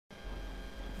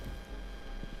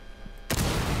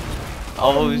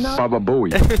Oh, no. Baba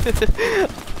Booey.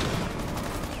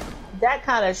 That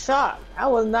kind of shock. I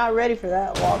was not ready for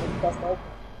that wall to bust open.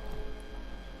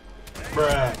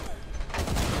 Bruh.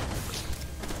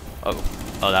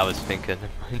 Oh, that was Finka.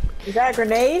 Is that a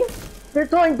grenade? They're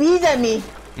throwing bees at me.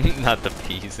 Not the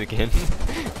bees again.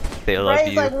 They love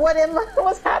Right? you. It's like,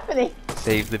 what's happening?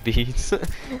 Save the bees.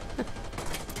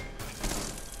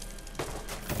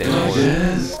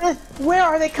 Where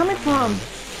are they coming from?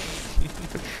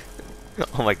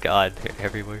 Oh my god, they're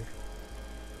everywhere.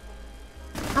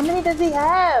 How many does he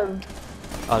have?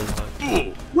 Oh,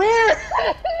 Where?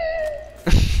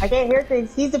 I can't hear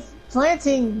things. He's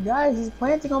planting, guys. He's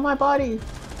planting on my body.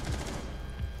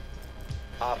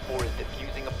 Op 4 is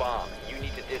defusing a bomb. You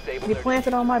need to disable He their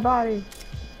planted on my body.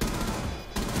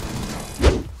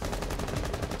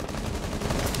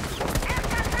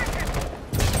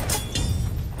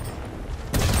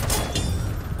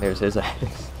 There's his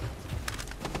ass.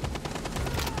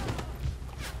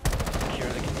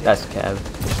 That's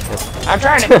Cav. I'm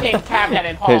trying to ping Cabinet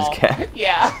and Hall. There's Cav.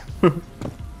 Yeah.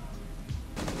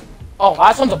 Oh,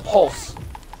 last one's a pulse.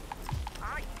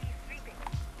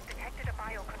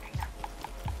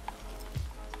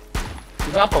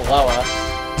 He's not below us.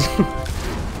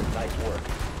 nice work.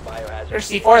 Biohazard. There's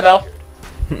C4 though.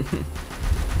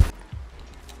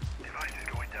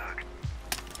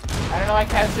 I don't know why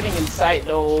Cav's sitting in sight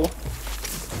though.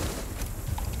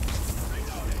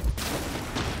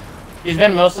 He's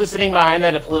been mostly sitting behind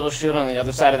that little shield on the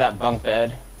other side of that bunk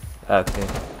bed. Okay.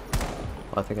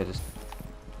 Well, I think I just...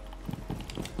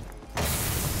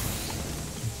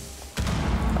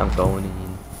 I'm going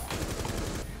in.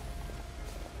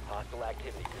 Hostile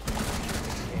activity.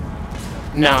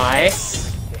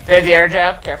 Nice. There's the air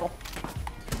jab. Careful.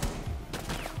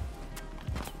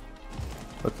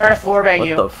 What Try to floor bang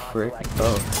you. the frick?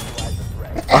 Oh.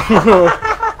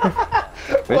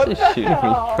 Where's What he the shooting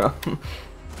hell? me from?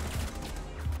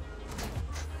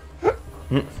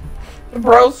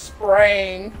 Bro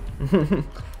spraying.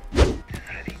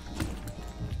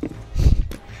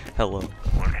 hello.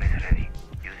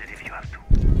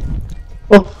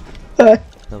 Oh,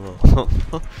 Hello.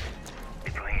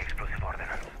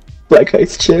 Black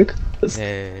Ice chick.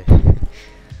 Hey.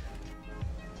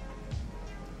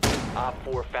 Op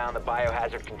 4 found the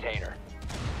biohazard container.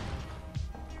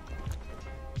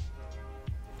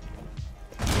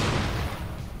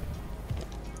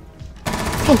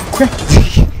 Oh crap!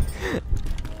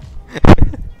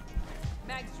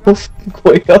 Oof,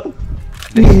 going up.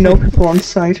 No people on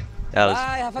site. That was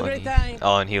Bye, have a funny. great time.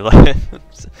 Oh, and he left.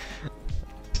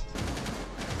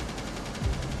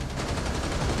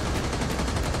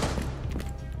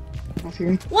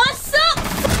 What's up?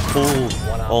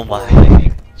 Oh, oh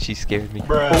my. She scared me.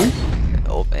 Bruh.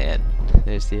 Oh man.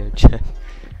 There's the air check.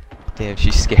 Damn,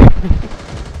 she scared me.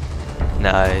 Friendly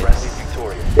Nice.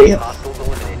 victorious. Damn. Hostiles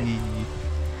eliminated.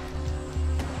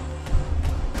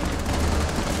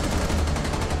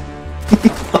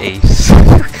 Ace.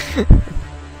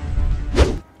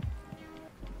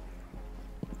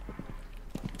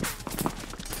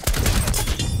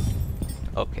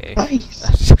 Okay.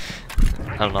 Nice.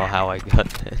 I don't know how I got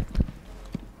that.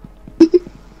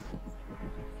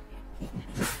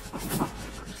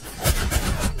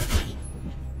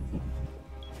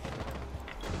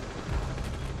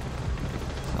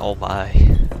 Oh my.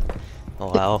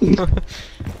 Oh wow.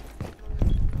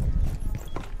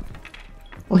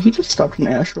 Well, he just stopped an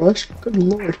Ash Rush. Good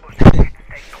lord.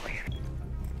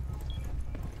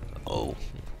 Oh.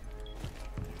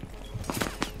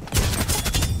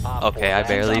 Op Okay, 4 I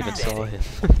barely even last saw standing.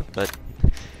 him. But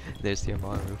there's the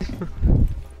Amaru.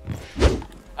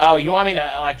 Oh, you want me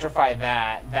to electrify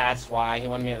that? That's why he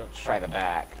wanted me to try the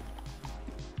back.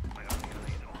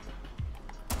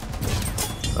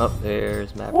 Oh,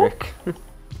 there's Maverick.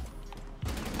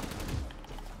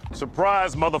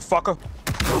 Surprise, motherfucker.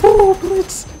 Oh,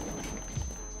 Blitz!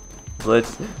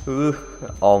 Blitz. Ooh.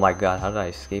 Oh my god, how did I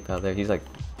escape out there? He's like...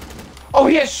 Oh,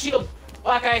 he has shield.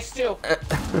 Black ice too.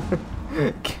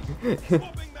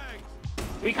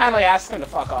 We kindly asked him to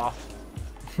fuck off.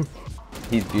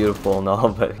 He's beautiful and all,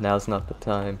 but now's not the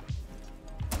time.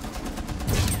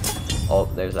 Oh,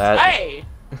 there's that. Hey!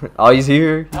 Oh, he's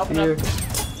here. He's Open here. up.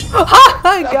 Ha!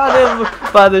 I got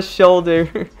him by the shoulder.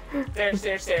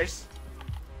 Stairs.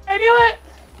 I knew it!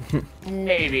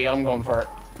 Maybe, I'm going for it.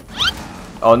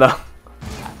 Oh no.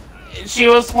 She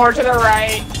was more to the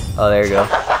right. Oh, there you go.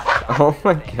 Oh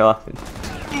my god.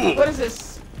 What is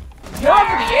this? You're off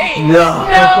the ace! No!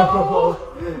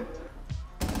 No!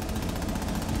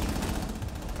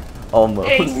 Almost.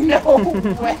 Ain't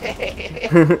no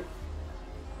way!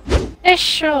 It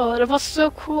showed. It was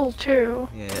so cool too.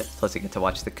 Yeah, plus you get to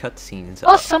watch the cutscenes.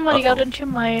 Oh, somebody got into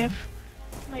my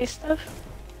stuff.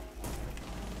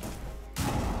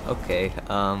 Okay,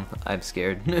 I'm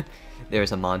scared.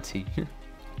 There's a Monty.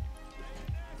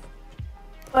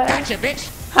 But Gotcha, bitch.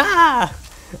 Ha!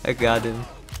 I got him.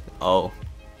 Oh.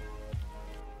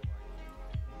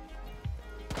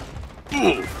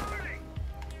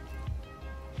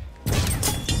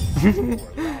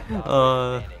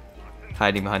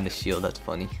 Hiding behind the shield, that's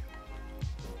funny.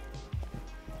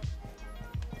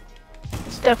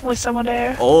 it's definitely someone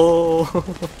there. Oh!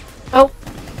 Oh,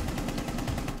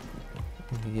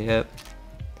 Yep.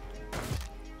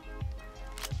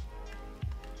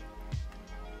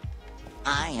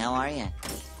 Hi, how are you?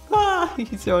 Ah,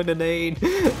 he's throwing a nade. he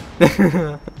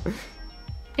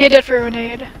did throw a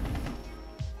grenade.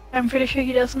 I'm pretty sure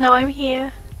he doesn't know I'm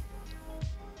here.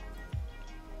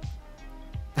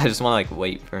 I just want to like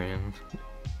wait for him.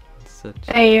 Such...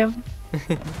 Damn.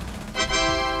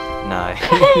 Nah.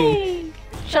 Hey!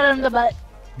 Shut him in the butt.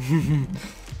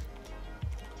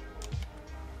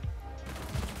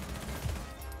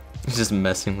 Just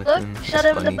messing with Look, him. shut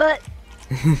It's him in the funny.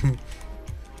 butt.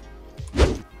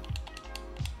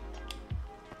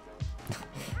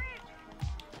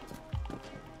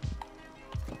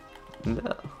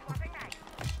 No.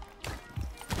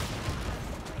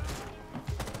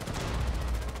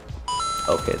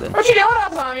 Okay then. What you doing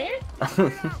up, Tommy?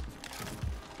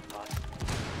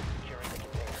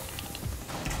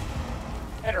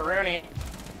 Hit a Rooney.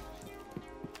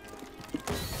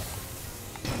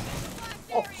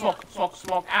 Oh, smoke, smoke,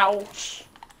 smoke. Ouch.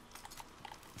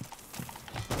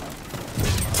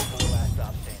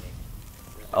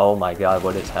 Oh my god,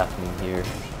 what is happening here?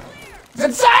 It's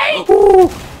insane! Ooh!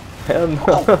 Hell no.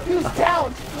 Oh, he was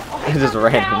down. Oh, I just was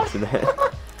ran down. into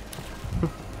that.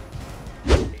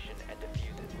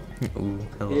 Ooh,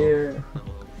 hello. Here.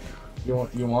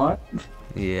 You want?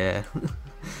 Yeah.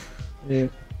 Yeah.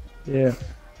 Yeah.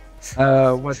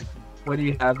 What do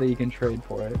you have that you can trade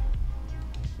for it?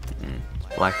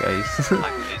 Black ice.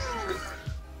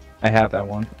 I have that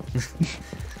one.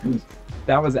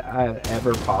 That was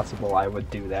ever possible, I would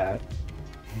do that.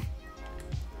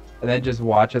 And then just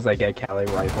watch as I get Cali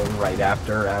rifle right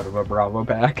after out of a Bravo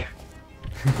pack.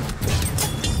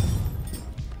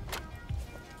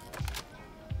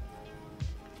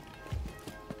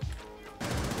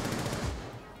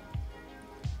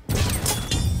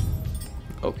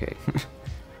 Okay.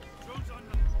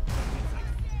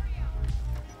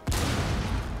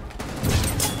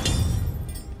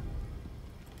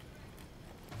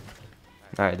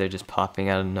 Alright, they're just popping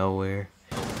out of nowhere.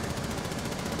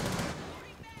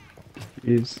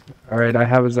 Jeez. Alright, I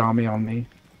have a zombie on me.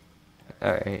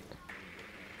 Alright.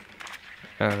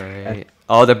 Alright.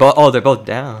 Oh, they're both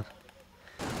down.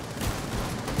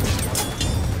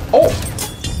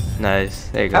 Oh! Nice.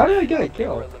 There you How go. did I get a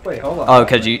kill? Wait, hold on. Oh,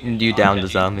 cause you downed the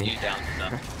zombie.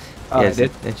 Oh, Yes, I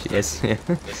did? yes, yeah.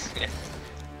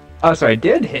 Oh, so I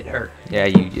did hit her. Yeah,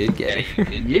 you did get it.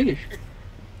 Yeesh.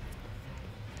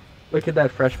 Look at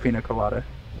that fresh pina colada.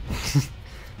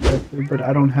 But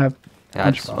I don't have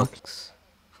God Lunchbox. smokes.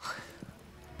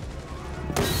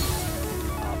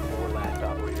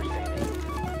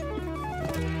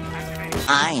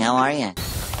 Hi, how are you?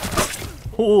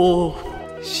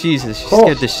 Oh, Jesus, she Oh.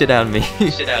 scared the shit out of me.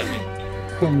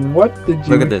 What did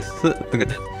you... Look at this. Look at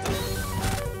this.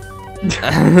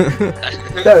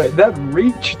 that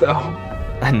reach, though.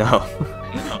 I know.